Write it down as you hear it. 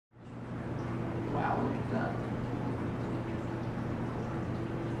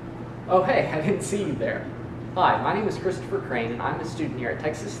Oh hey, I didn't see you there. Hi, my name is Christopher Crain, and I'm a student here at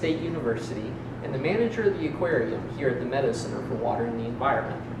Texas State University and the manager of the aquarium here at the Meadow Center for Water and the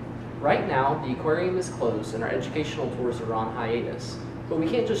Environment. Right now, the aquarium is closed and our educational tours are on hiatus, but we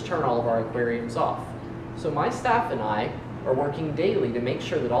can't just turn all of our aquariums off. So my staff and I are working daily to make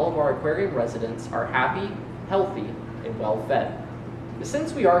sure that all of our aquarium residents are happy, healthy, and well fed. But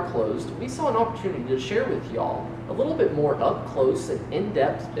since we are closed, we saw an opportunity to share with y'all a little bit more up close and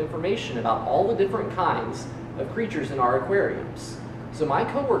in-depth information about all the different kinds of creatures in our aquariums. So my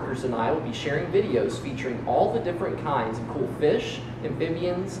coworkers and I will be sharing videos featuring all the different kinds of cool fish,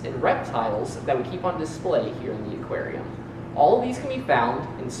 amphibians, and reptiles that we keep on display here in the aquarium. All of these can be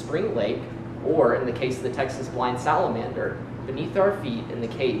found in Spring Lake, or in the case of the Texas blind salamander, beneath our feet in the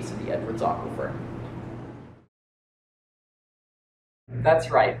caves of the Edwards Aquifer.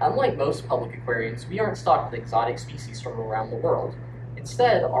 That's right, unlike most public aquariums, we aren't stocked with exotic species from around the world.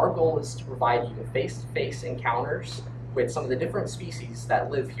 Instead, our goal is to provide you with face-to-face encounters with some of the different species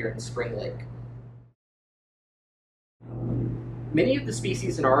that live here in Spring Lake. Many of the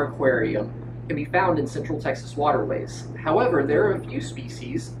species in our aquarium can be found in Central Texas waterways. However, there are a few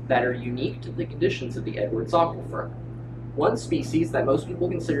species that are unique to the conditions of the Edwards Aquifer. One species that most people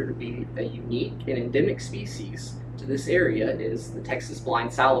consider to be a unique and endemic species to this area is the Texas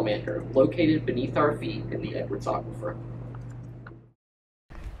blind salamander, located beneath our feet in the Edwards Aquifer.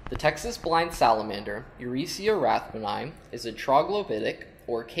 The Texas blind salamander, Eurecia rathboni, is a troglodytic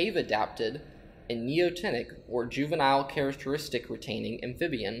or cave-adapted and neotenic or juvenile characteristic retaining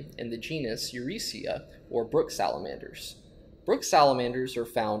amphibian in the genus Eurecia or brook salamanders. Brook salamanders are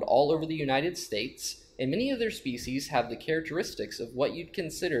found all over the United States, and many of their species have the characteristics of what you'd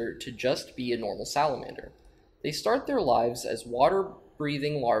consider to just be a normal salamander. They start their lives as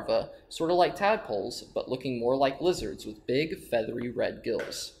water-breathing larvae, sort of like tadpoles, but looking more like lizards with big, feathery red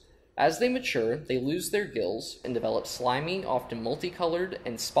gills. As they mature, they lose their gills and develop slimy, often multicolored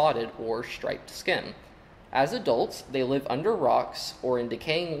and spotted or striped skin. As adults, they live under rocks or in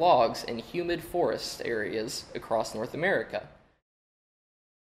decaying logs in humid forest areas across North America.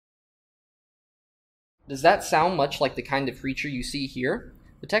 Does that sound much like the kind of creature you see here?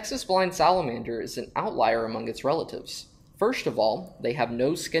 The Texas blind salamander is an outlier among its relatives. First of all, they have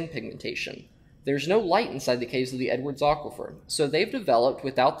no skin pigmentation. There's no light inside the caves of the Edwards Aquifer, so they've developed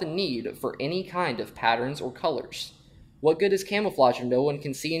without the need for any kind of patterns or colors. What good is camouflage if no one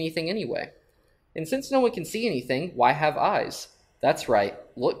can see anything anyway? And since no one can see anything, why have eyes? That's right,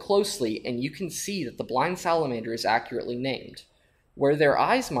 look closely and you can see that the blind salamander is accurately named. Where their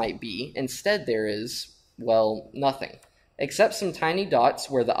eyes might be, instead there is, well, nothing. Except some tiny dots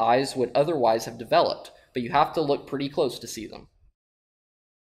where the eyes would otherwise have developed, but you have to look pretty close to see them.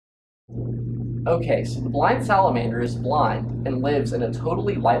 Okay, so the blind salamander is blind and lives in a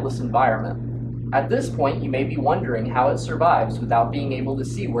totally lightless environment. At this point, you may be wondering how it survives without being able to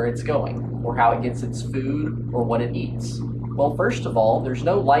see where it's going, or how it gets its food, or what it eats. Well, first of all, there's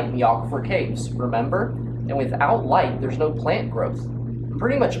no light in the aquifer caves, remember? And without light, there's no plant growth.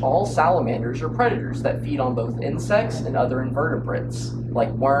 Pretty much all salamanders are predators that feed on both insects and other invertebrates,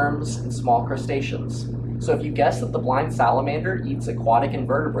 like worms and small crustaceans. So if you guessed that the blind salamander eats aquatic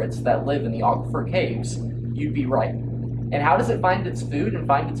invertebrates that live in the aquifer caves, you'd be right. And how does it find its food and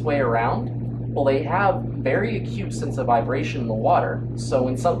find its way around? Well, they have very acute sense of vibration in the water, so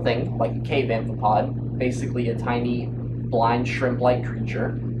when something, like a cave amphipod, basically a tiny, blind shrimp-like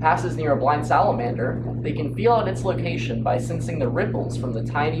creature, passes near a blind salamander, they can feel out its location by sensing the ripples from the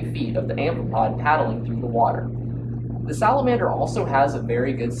tiny feet of the amphipod paddling through the water. The salamander also has a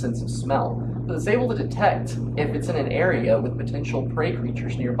very good sense of smell, so it's able to detect if it's in an area with potential prey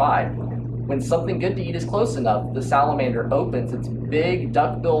creatures nearby. When something good to eat is close enough, the salamander opens its big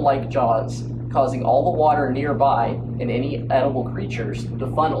duckbill-like jaws, causing all the water nearby and any edible creatures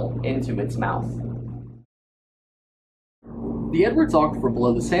to funnel into its mouth. The Edwards Aquifer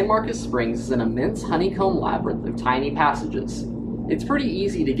below the San Marcos Springs is an immense honeycomb labyrinth of tiny passages. It's pretty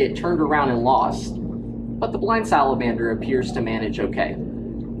easy to get turned around and lost, but the blind salamander appears to manage okay.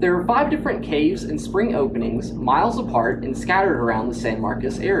 There are 5 different caves and spring openings miles apart and scattered around the San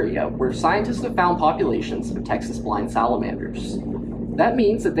Marcos area where scientists have found populations of Texas blind salamanders. That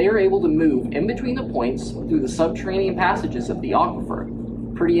means that they are able to move in between the points through the subterranean passages of the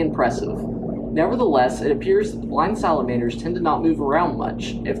aquifer. Pretty impressive. Nevertheless, it appears that the blind salamanders tend to not move around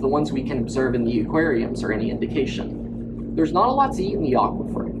much, if the ones we can observe in the aquariums are any indication. There's not a lot to eat in the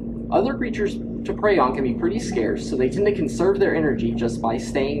aquifer. Other creatures to prey on can be pretty scarce, so they tend to conserve their energy just by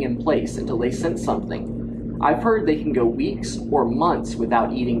staying in place until they sense something. I've heard they can go weeks or months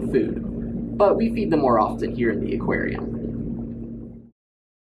without eating food. but we feed them more often here in the aquarium.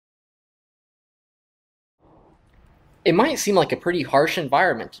 It might seem like a pretty harsh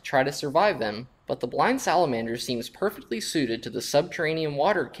environment to try to survive in, but the blind salamander seems perfectly suited to the subterranean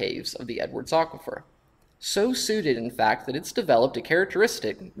water caves of the Edwards Aquifer. So suited, in fact, that it's developed a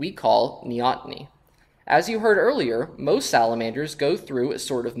characteristic we call neoteny. As you heard earlier, most salamanders go through a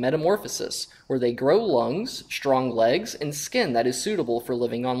sort of metamorphosis, where they grow lungs, strong legs, and skin that is suitable for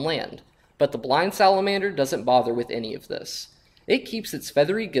living on land. But the blind salamander doesn't bother with any of this. It keeps its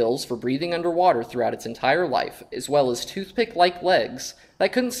feathery gills for breathing underwater throughout its entire life, as well as toothpick-like legs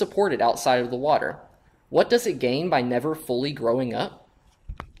that couldn't support it outside of the water. What does it gain by never fully growing up?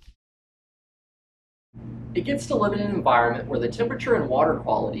 It gets to live in an environment where the temperature and water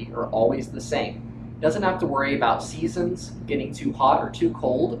quality are always the same. It doesn't have to worry about seasons, getting too hot or too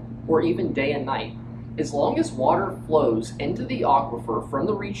cold, or even day and night. As long as water flows into the aquifer from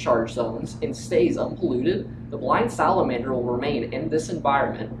the recharge zones and stays unpolluted, the blind salamander will remain in this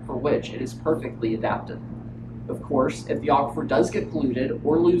environment for which it is perfectly adapted. Of course, if the aquifer does get polluted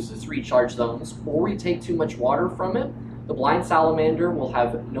or loses recharge zones, or we take too much water from it, the blind salamander will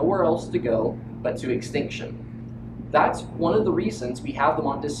have nowhere else to go but to extinction. That's one of the reasons we have them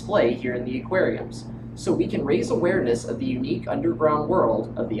on display here in the aquariums, so we can raise awareness of the unique underground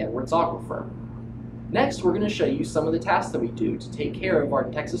world of the Edwards Aquifer. Next, we're going to show you some of the tasks that we do to take care of our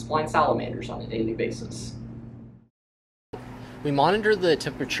Texas blind salamanders on a daily basis. We monitor the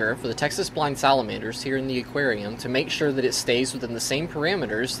temperature for the Texas blind salamanders here in the aquarium to make sure that it stays within the same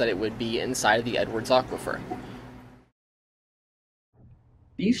parameters that it would be inside of the Edwards Aquifer.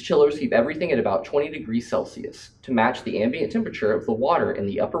 These chillers keep everything at about 20 degrees Celsius to match the ambient temperature of the water in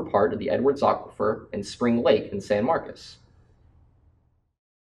the upper part of the Edwards Aquifer and Spring Lake in San Marcos.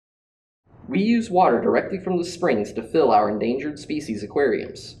 We use water directly from the springs to fill our endangered species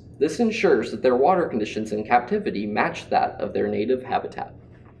aquariums. This ensures that their water conditions in captivity match that of their native habitat.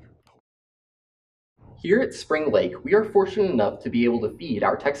 Here at Spring Lake, we are fortunate enough to be able to feed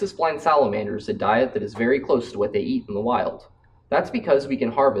our Texas blind salamanders a diet that is very close to what they eat in the wild. That's because we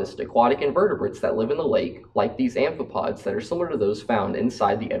can harvest aquatic invertebrates that live in the lake, like these amphipods that are similar to those found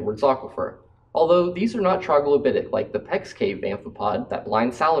inside the Edwards Aquifer. Although these are not troglodytic like the Peck's Cave amphipod that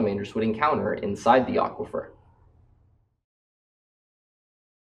blind salamanders would encounter inside the aquifer.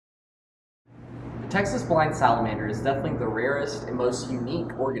 The Texas blind salamander is definitely the rarest and most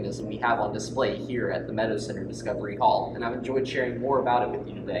unique organism we have on display here at the Meadow Center Discovery Hall, and I've enjoyed sharing more about it with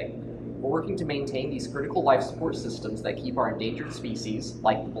you today. We're working to maintain these critical life support systems that keep our endangered species,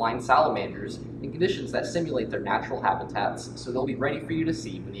 like the blind salamanders, in conditions that simulate their natural habitats, so they'll be ready for you to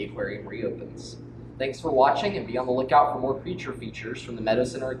see when the aquarium reopens. Thanks for watching, and be on the lookout for more creature features from the Meadow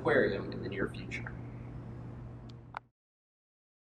Center Aquarium in the near future.